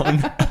is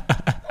on.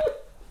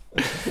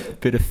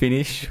 Bit of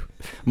finish.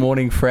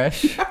 Morning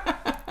fresh. Do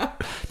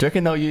you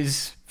reckon they'll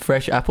use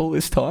fresh apple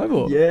this time?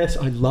 Or? Yes,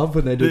 I love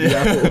when they do the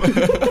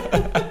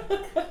apple.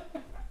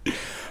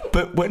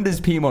 But when does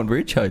Piedmont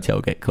Ridge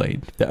Hotel get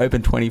cleaned? They're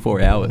open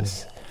 24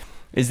 hours.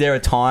 Is there a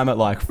time at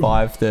like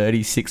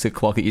 5:30, 6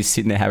 o'clock that you're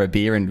sitting there, have a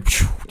beer and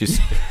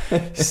just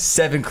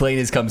 7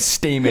 cleaners come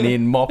steaming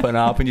in, mopping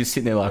up, and you're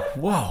sitting there like,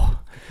 whoa,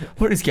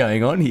 what is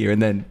going on here?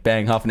 And then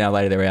bang, half an hour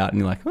later they're out and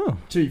you're like, oh.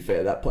 To be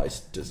fair, that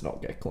place does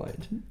not get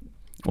cleaned.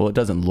 Well, it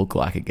doesn't look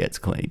like it gets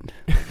cleaned.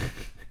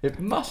 It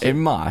must. It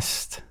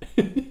must.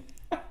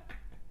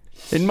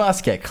 It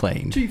must get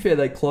cleaned. To be fair,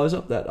 they close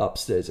up that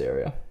upstairs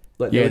area.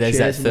 Like yeah, there's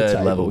that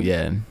third level,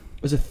 yeah.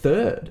 There's a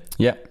third?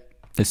 Yep.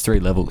 There's 3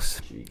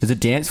 levels. Jeez. There's a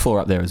dance floor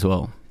up there as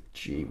well.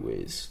 Gee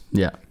whiz.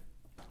 Yeah.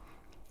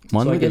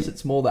 So I guess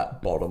it's more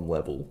that bottom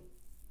level.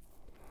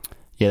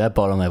 Yeah, that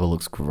bottom level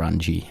looks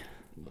grungy.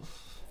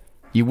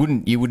 You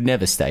would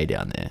never stay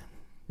down there.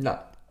 No.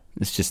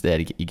 It's just there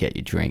to get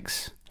your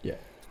drinks. Yeah.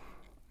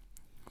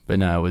 But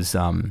no, it was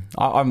I'm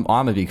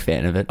a big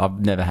fan of it. I've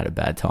never had a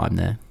bad time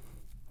there.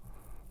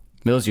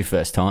 It was your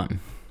first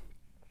time?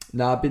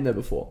 No, I've been there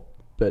before,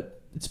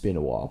 but it's been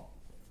a while.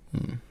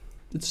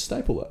 It's a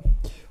staple though.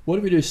 What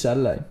did we do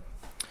Saturday?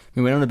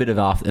 We went on a bit of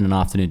an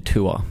afternoon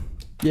tour.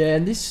 Yeah,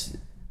 and this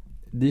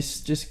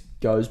just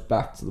goes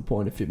back to the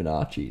point of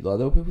Fibonacci. Like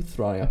there were people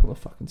throwing up on the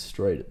fucking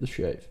street at the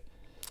Sheaf.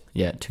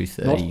 Yeah, at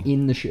 2:30. Not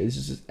in the Sheaf, this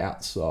is just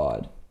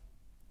outside.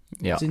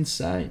 Yeah, it's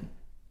insane.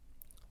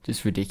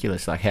 Just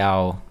ridiculous. Like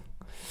how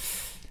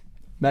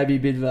maybe a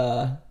bit of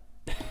a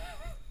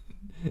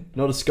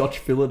not a Scotch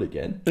fillet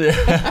again.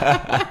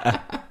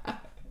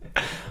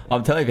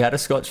 I'm telling you, if you had a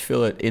Scotch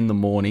fillet in the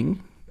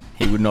morning,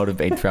 he would not have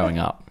been throwing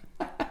up.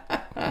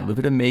 A little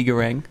bit of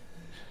meagering.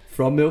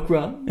 From Milk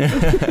Run?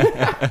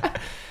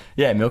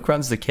 Yeah, Milk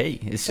Run's the key.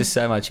 It's just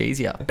so much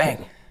easier.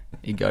 Bang!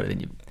 You got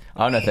it.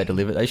 I don't know if they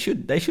deliver. They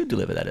should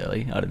deliver that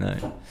early. I don't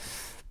know.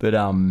 But,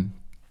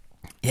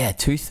 yeah,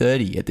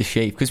 2:30 at the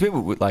Sheaf. Because we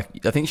were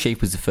like, I think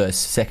Sheaf was the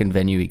second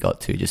venue we got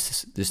to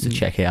just to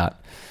check out.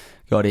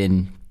 Got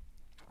in,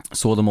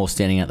 saw them all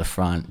standing at the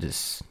front,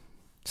 just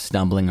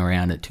stumbling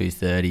around at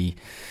 2:30.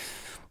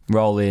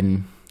 Roll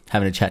in,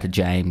 having a chat to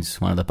James,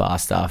 one of the bar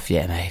staff.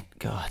 Yeah, mate.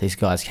 God, these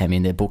guys came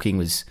in. Their booking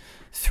was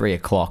 3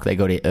 o'clock. They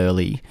got here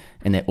early,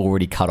 and they're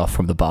already cut off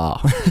from the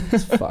bar.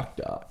 It's fucked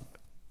up.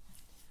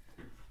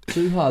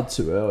 Too hard,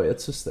 too early.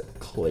 It's just a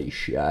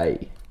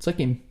cliche. It's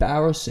like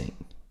embarrassing.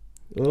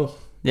 Ugh.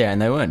 Yeah,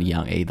 and they weren't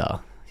young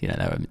either. You know,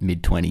 they were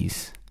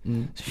mid-20s.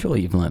 So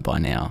surely you've learnt by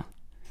now.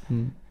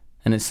 And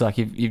it's like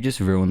you've just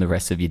ruined the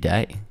rest of your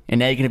day. And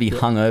now you're going to be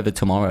hungover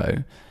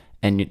tomorrow,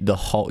 and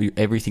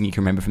everything you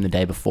can remember from the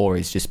day before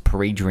is just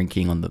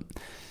pre-drinking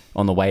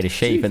on the way to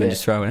Sheaf and then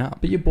just throwing up.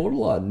 But you're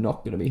borderline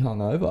not going to be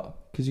hungover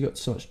because you've got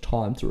so much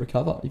time to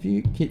recover. If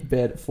you hit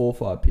bed at 4 or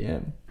 5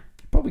 p.m,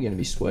 you're probably going to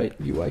be sweet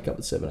if you wake up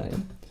at 7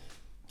 a.m.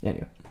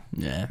 Anyway.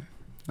 Yeah.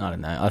 I don't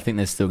know. I think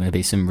there's still going to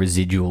be some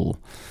residual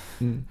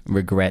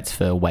regrets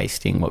for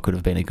wasting what could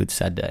have been a good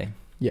Saturday.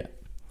 Yeah.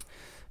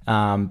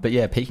 But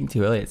yeah, peaking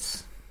too early,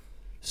 it's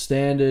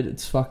standard.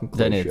 It's fucking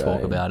cliche. Don't need to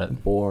talk about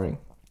it. Boring.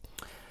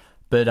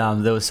 But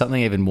there was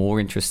something even more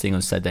interesting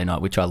on Saturday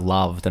night, which I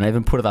loved, and I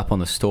even put it up on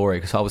the story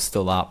because I was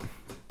still up.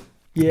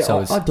 Yeah,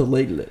 so I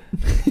deleted it.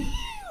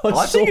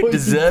 I think it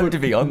deserved to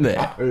be on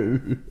there.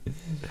 No.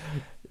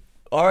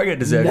 I reckon it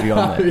deserved to be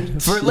on there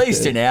for at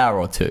least an hour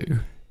or two.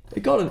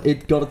 It got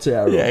its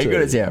hour or two. Yeah, it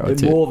got its hour or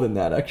two. More than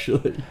that,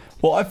 actually.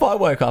 Well, if I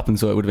woke up and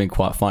saw it, it would have been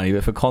quite funny.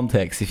 But for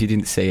context, if you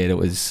didn't see it, it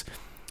was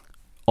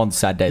on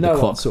Saturday.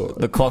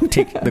 The clock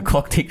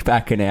ticked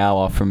back an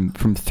hour from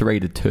 3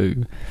 to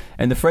 2.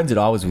 And the friends that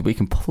I was with, we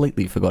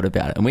completely forgot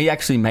about it. And we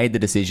actually made the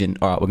decision,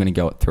 all right, we're going to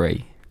go at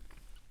 3.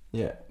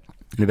 Yeah.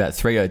 And about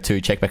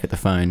 3:02, check back at the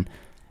phone.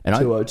 And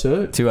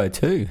 2:02.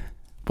 2:02.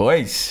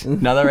 Boys,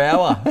 another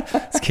hour.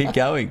 Let's keep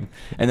going.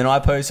 And then I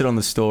posted on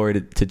the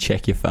story to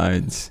check your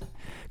phones.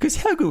 Because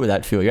how good would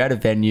that feel? You're at a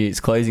venue, it's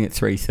closing at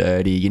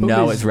 3:30, you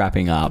know it's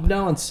wrapping up.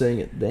 No one's seeing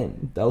it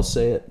then. They'll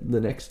see it the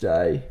next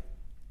day.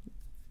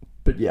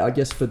 But yeah, I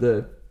guess for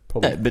the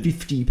probably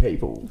 50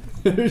 people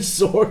who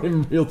saw it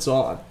in real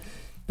time.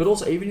 But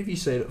also, even if you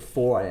see it at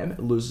 4 a.m, it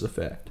loses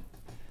effect.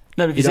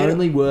 No, but it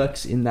only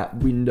works in that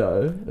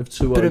window of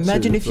 2:02. But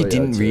imagine if you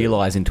didn't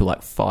realise until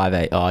like 5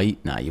 a.m. Oh,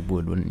 no, you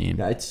would, wouldn't you?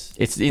 No,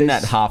 it's in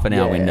that half an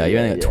hour window. You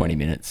only got 20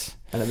 minutes.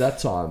 And at that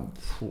time,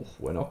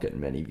 we're not getting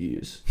many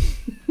views.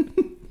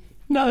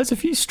 No, there's a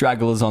few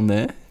stragglers on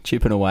there,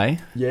 chipping away.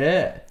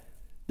 Yeah.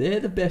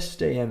 They're the best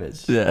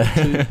DMers. Yeah.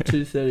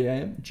 2:30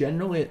 a.m.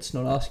 Generally, it's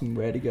not asking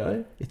where to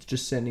go. It's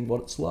just sending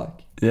what it's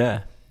like.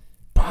 Yeah.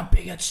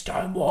 Bumping at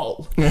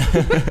Stonewall.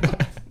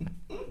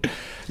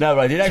 No, but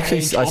I did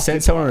actually... I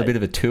sent someone on a bit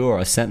of a tour.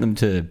 I sent them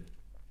to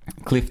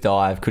Cliff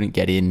Dive. Couldn't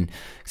get in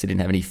because they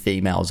didn't have any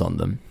females on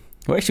them.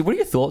 Well, actually, what are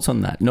your thoughts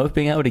on that? Not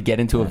being able to get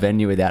into a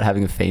venue without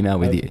having a female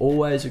with you.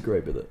 Always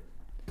agreed with it.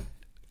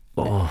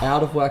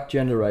 Out of whack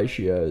gender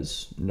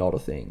ratios, not a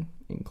thing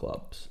in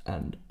clubs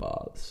and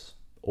bars.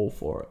 All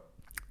for it.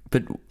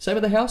 But same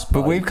with the house party.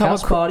 But we've come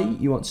party,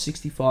 you want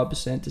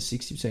 65% to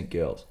 60%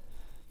 girls.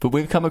 But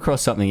we've come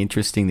across something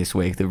interesting this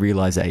week, the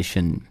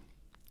realisation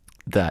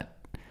that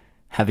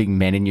having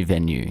men in your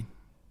venue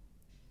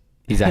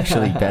is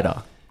actually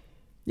better.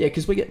 Yeah,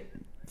 because we get,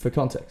 for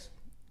context,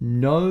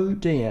 no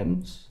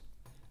DMs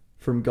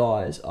from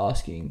guys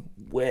asking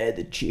where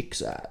the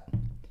chicks at.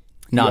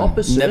 None.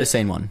 Never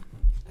seen one.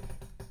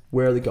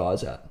 Where are the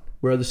guys at?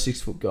 Where are the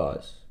 6 foot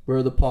guys? Where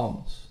are the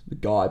poms? The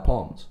guy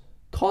poms.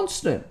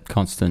 Constant.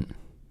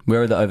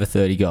 Where are the over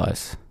 30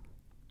 guys?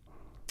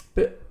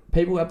 But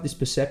people have this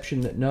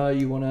perception that no,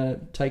 you want to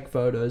take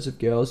photos of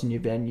girls in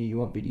your venue, you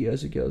want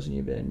videos of girls in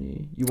your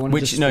venue, you want to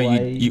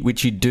display...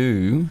 which you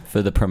do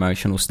for the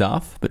promotional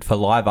stuff, but for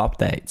live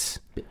updates,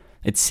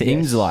 it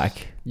seems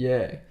like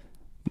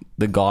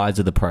the guys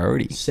are the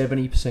priority.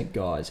 70%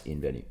 guys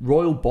in venue.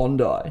 Royal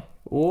Bondi.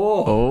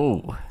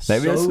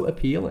 Maybe so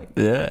appealing.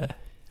 Yeah.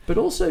 But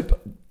also,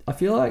 I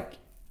feel like,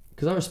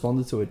 because I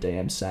responded to a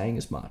DM saying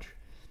as much,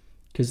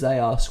 because they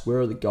ask, where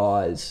are the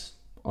guys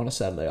on a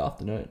Saturday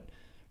afternoon?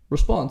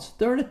 Response,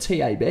 they're in a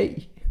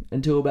TAB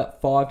until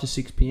about 5 to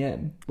 6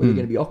 p.m. where they're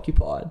going to be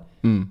occupied.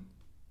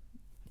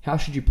 How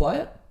should you play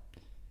it?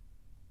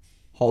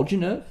 Hold your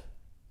nerve.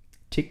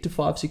 Tick to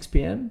 5, 6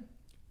 p.m.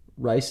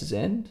 Races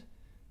end.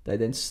 They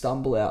then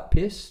stumble out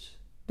pissed.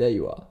 There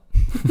you are.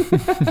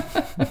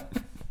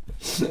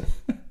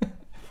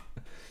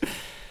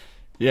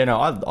 Yeah, no,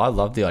 I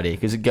love the idea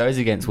because it goes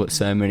against what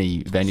so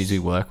many venues we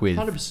work with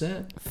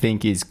 100%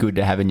 think is good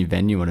to have in your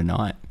venue on a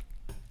night.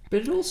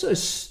 But it also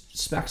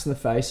smacks in the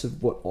face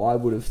of what I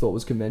would have thought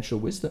was conventional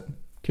wisdom.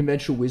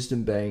 Conventional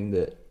wisdom being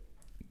that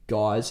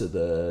guys are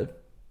the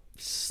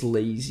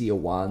sleazier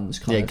ones.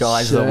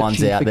 Guys are the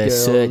ones out there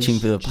searching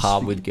for the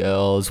pub with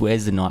girls.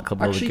 Where's the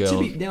nightclub with the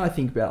girls? Now I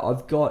think about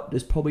it,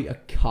 there's probably a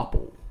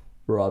couple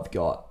where I've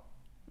got,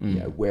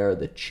 where are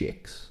the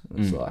chicks?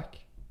 And it's like,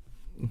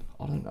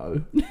 I don't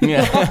know.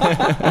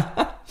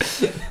 Yeah.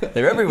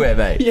 They're everywhere,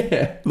 mate.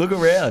 Yeah. Look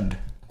around.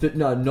 But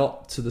no,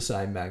 not to the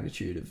same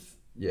magnitude of,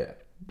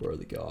 where are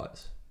the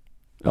guys?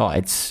 Oh,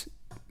 it's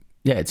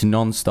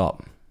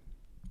non-stop,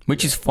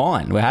 which is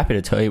fine. We're happy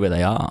to tell you where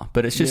they are,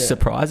 but it's just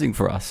surprising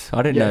for us.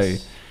 I didn't know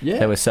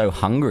they were so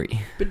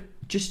hungry. But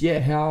just,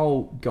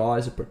 how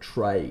guys are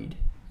portrayed,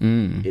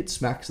 it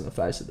smacks in the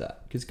face of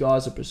that. Because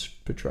guys are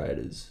portrayed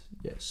as,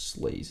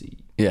 sleazy.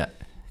 Yeah.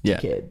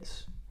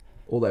 Kids.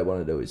 All they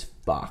want to do is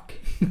fuck.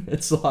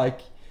 It's like...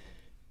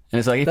 And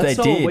it's like,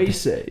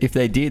 if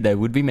they did, they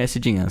would be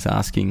messaging us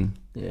asking...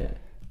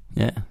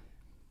 Yeah.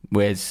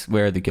 Where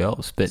are the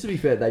girls? But to be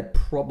fair, they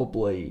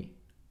probably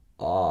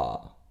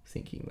are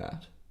thinking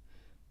that.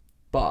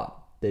 But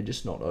they're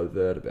just not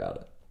overt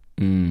about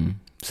it.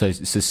 So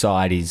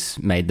society's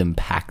made them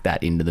pack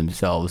that into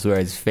themselves,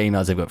 whereas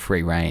females have got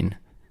free reign.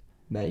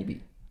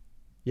 Maybe.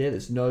 Yeah,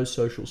 there's no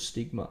social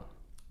stigma.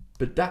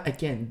 But that,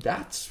 again,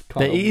 that's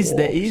kind of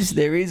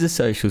there is a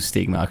social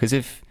stigma, because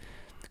if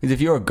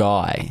you're a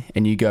guy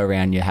and you go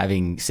around, you're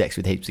having sex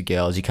with heaps of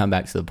girls, you come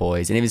back to the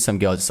boys, and even some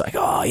girls just like,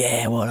 oh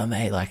yeah, what I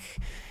made, like,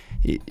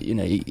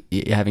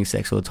 you're having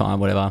sex all the time,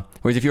 whatever.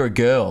 Whereas if you're a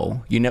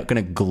girl, you're not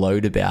going to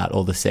gloat about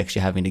all the sex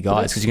you're having to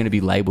guys, because you're going to be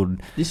labelled.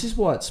 This is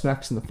why it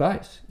smacks in the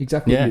face.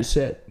 Exactly what you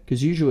said.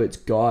 Because usually it's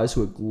guys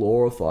who are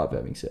glorified for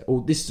having sex.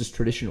 Or this is just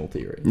traditional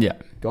theory. Yeah.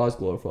 Guys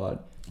glorified,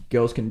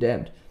 girls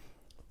condemned.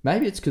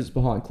 Maybe it's because it's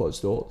behind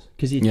closed doors.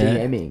 Because you're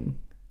DMing.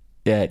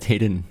 Yeah, it's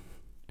hidden.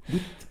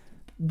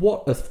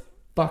 What a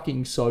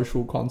fucking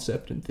social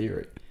concept and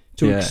theory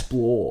to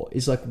explore.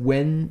 Is like,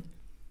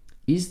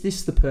 is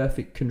this the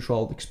perfect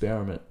controlled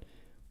experiment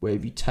where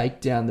if you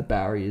take down the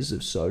barriers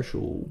of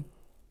social...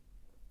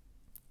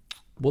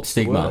 What's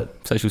stigma? The word?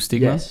 Social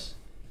stigma? Yes.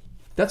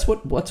 That's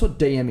what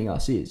DMing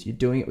us is. You're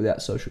doing it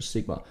without social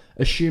stigma.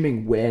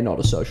 Assuming we're not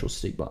a social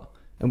stigma.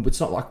 And it's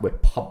not like we're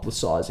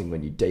publicising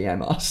when you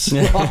DM us.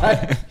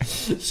 Like,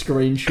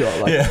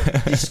 screenshot,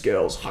 like, this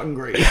girl's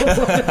hungry.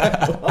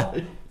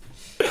 Like,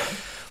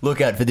 look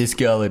out for this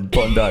girl in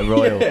Bondi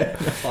Royal.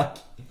 Like,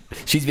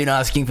 she's been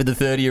asking for the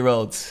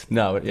 30-year-olds.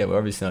 No, yeah, we're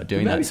obviously not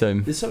doing that. So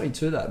there's something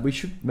to that. We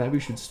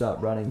should start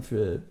running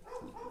for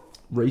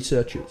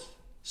researchers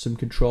some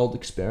controlled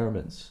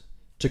experiments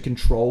to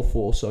control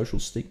for social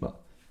stigma.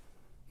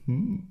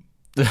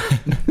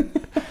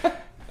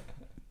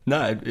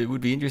 No, it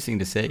would be interesting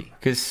to see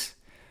because,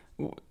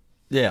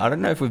 yeah, I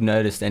don't know if we've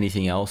noticed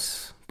anything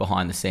else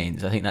behind the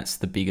scenes. I think that's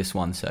the biggest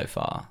one so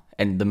far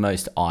and the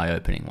most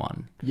eye-opening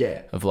one.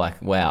 Yeah. Of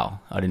like, wow,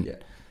 I didn't. Yeah.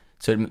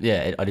 So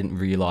yeah, I didn't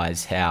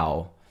realize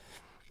how,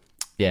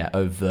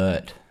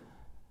 overt.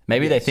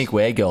 Maybe they think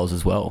we're girls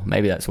as well.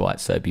 Maybe that's why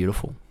it's so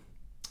beautiful.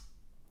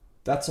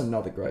 That's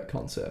another great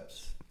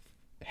concept.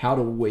 How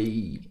do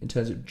we, in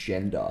terms of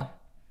gender,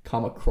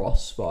 come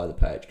across via the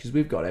page? Because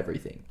we've got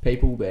everything.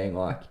 People being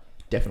like,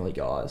 definitely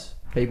guys.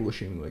 People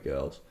assuming we're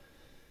girls.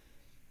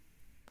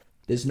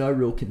 There's no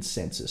real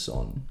consensus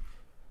on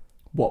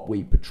what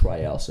we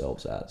portray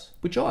ourselves as.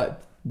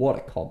 What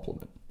a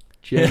compliment.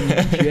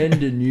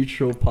 Gender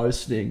neutral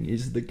posting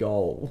is the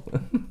goal.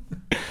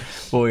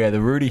 Well, yeah,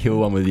 the Rudy Hill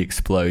one with the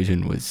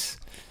explosion was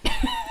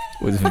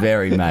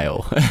very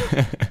male.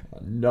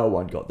 No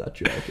one got that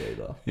joke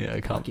either. Yeah,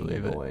 I can't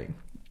believe it.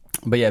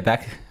 But yeah,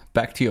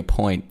 back to your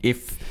point.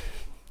 If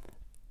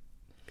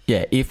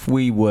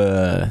we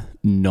were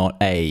not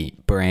a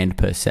brand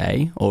per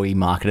se, or we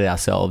marketed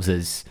ourselves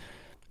as,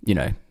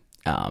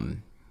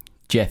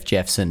 Jeff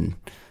Jeffson,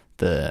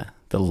 the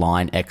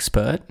line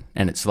expert,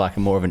 and it's like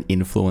more of an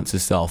influencer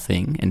style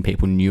thing, and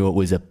people knew it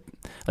was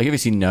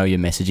obviously know you're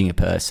messaging a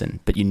person,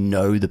 but you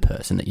know the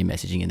person that you're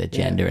messaging and their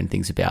gender and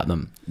things about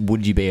them.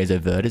 Would you be as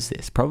overt as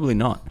this? Probably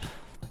not.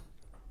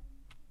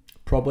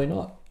 Probably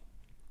not.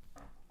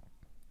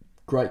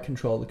 Great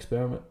controlled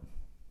experiment.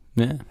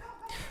 Yeah.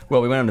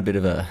 Well, we went on a bit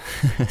of a...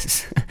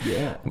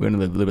 we went a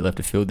little bit left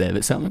of field there,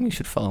 but something we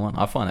should follow on.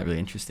 I find that really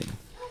interesting.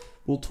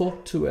 We'll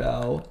talk to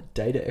our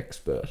data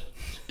expert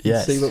and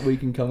yes. see what we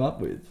can come up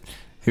with.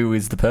 Who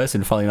is the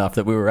person, funnily enough,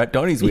 that we were at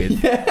Donny's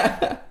with.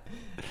 Yeah.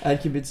 And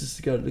convinced us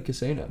to go to the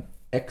casino.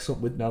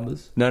 Excellent with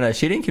numbers. No,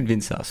 she didn't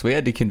convince us. We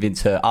had to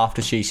convince her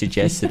after she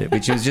suggested it,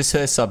 which was just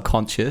her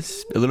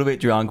subconscious, a little bit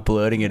drunk,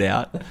 blurting it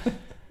out.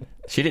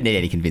 She didn't need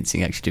any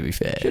convincing, actually, to be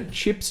fair. She had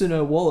chips in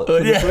her wallet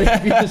from the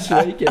previous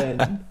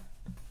weekend.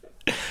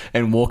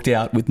 And walked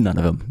out with none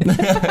of them.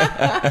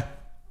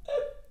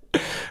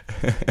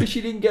 Because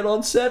she didn't get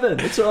on 7.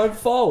 It's her own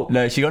fault.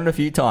 No, she got it a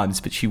few times,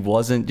 but she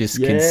wasn't just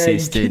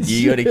consistent.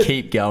 You got to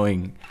keep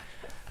going.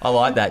 I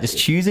like that. Just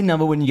choose a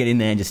number when you get in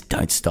there and just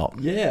don't stop.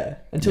 Yeah,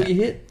 until you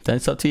hit. Don't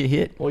stop till you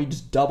hit. Or you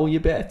just double your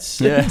bets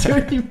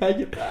until you make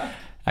it back.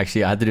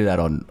 Actually, I had to do that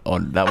on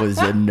that was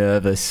a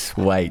nervous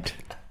wait.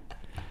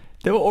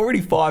 There were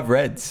already 5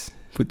 reds.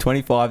 Put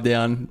 25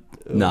 down.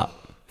 Nah.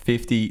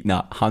 50.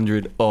 Nah.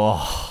 100.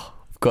 Oh,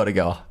 I've got to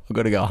go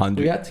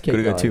 100. We had to keep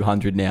going. Got to go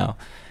 200 now.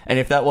 And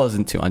if that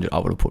wasn't 200, I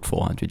would have put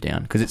 400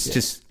 down because it's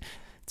just,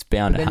 it's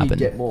bound to happen. Then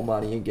you get more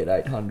money and get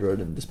 800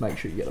 and just make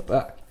sure you get it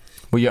back.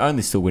 Well, you're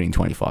only still winning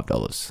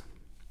 $25.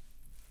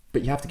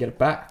 But you have to get it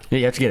back. Yeah,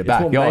 you have to get it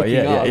back. Oh,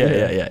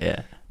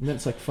 yeah. And then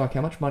it's like, fuck,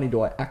 how much money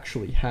do I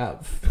actually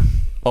have?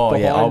 Oh,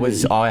 yeah, I would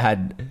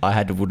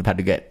have had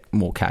to get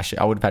more cash.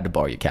 I would have had to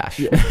borrow your cash.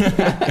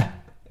 Yeah.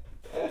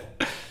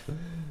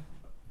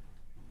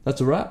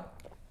 That's a wrap.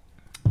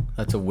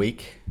 That's a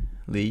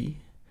weekly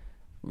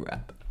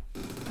wrap.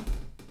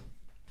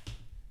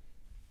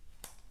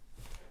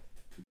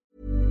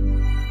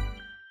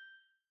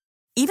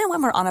 Even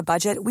when we're on a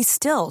budget, we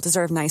still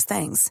deserve nice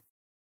things.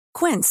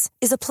 Quince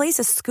is a place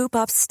to scoop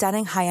up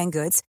stunning high-end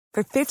goods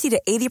for 50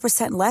 to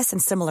 80% less than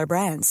similar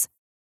brands.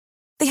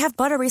 They have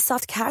buttery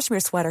soft cashmere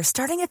sweaters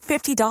starting at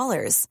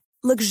 $50,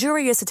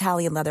 luxurious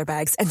Italian leather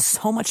bags, and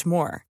so much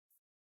more.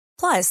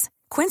 Plus,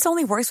 Quince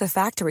only works with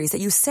factories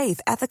that use safe,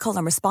 ethical,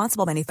 and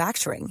responsible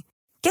manufacturing.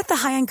 Get the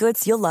high-end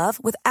goods you'll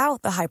love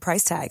without the high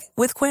price tag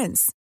with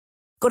Quince.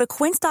 Go to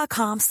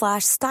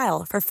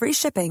quince.com/style for free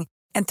shipping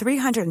and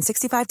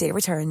 365-day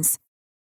returns.